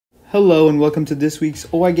Hello and welcome to this week's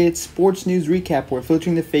Oigetit Sports News Recap, where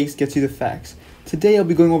filtering the fakes gets you the facts. Today I'll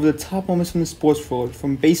be going over the top moments from the sports world,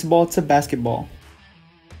 from baseball to basketball.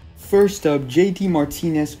 First up, JT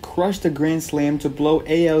Martinez crushed a grand slam to blow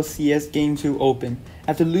ALCS Game 2 open.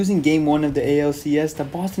 After losing Game 1 of the ALCS, the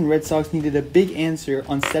Boston Red Sox needed a big answer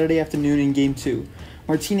on Saturday afternoon in Game 2.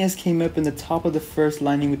 Martinez came up in the top of the first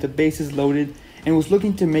inning with the bases loaded and was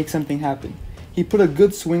looking to make something happen. He put a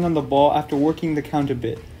good swing on the ball after working the count a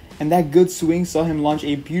bit, and that good swing saw him launch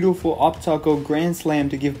a beautiful up-taco grand slam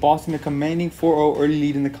to give Boston a commanding 4-0 early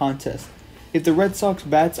lead in the contest. If the Red Sox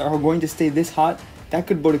bats are going to stay this hot, that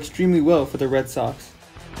could bode extremely well for the Red Sox.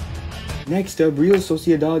 Next up, Real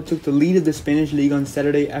Sociedad took the lead of the Spanish League on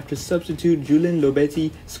Saturday after substitute Julen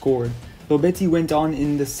Lobete scored. Lobete went on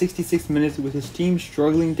in the 66th minute with his team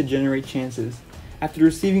struggling to generate chances. After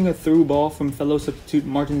receiving a through ball from fellow substitute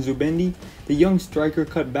Martinez, the young striker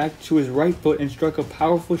cut back to his right foot and struck a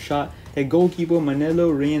powerful shot that goalkeeper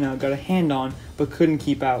Manolo Reina got a hand on but couldn't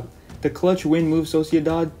keep out. The clutch win moved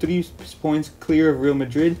Sociedad 3 points clear of Real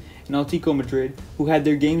Madrid and ALCS Madrid, who had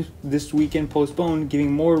their games this weekend postponed,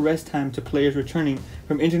 giving more rest time to players returning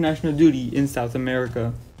from international duty in South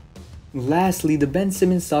America. Lastly, the Ben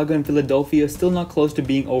Simmons saga in Philadelphia is still not close to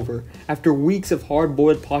being over. After weeks of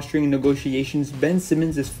hard-boiled posturing and negotiations, Ben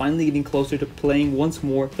Simmons is finally getting closer to playing once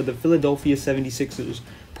more for the Philadelphia 76ers,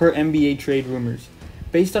 per NBA trade rumors.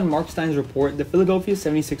 Based on Mark Stein's report, the Philadelphia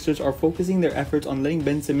 76ers are focusing their efforts on letting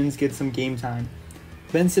Ben Simmons get some game time.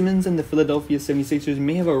 Ben Simmons and the Philadelphia 76ers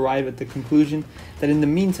may have arrived at the conclusion that in the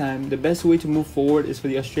meantime, the best way to move forward is for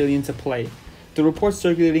the Australian to play. The reports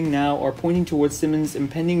circulating now are pointing towards Simmons'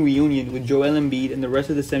 impending reunion with Joel Embiid and the rest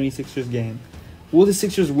of the 76ers gang. Will the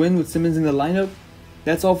Sixers win with Simmons in the lineup?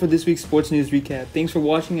 That's all for this week's Sports News Recap. Thanks for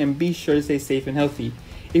watching and be sure to stay safe and healthy.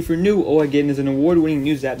 If you're new, Oigetit is an award-winning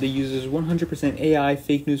news app that uses 100% AI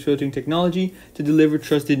fake news filtering technology to deliver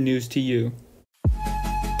trusted news to you.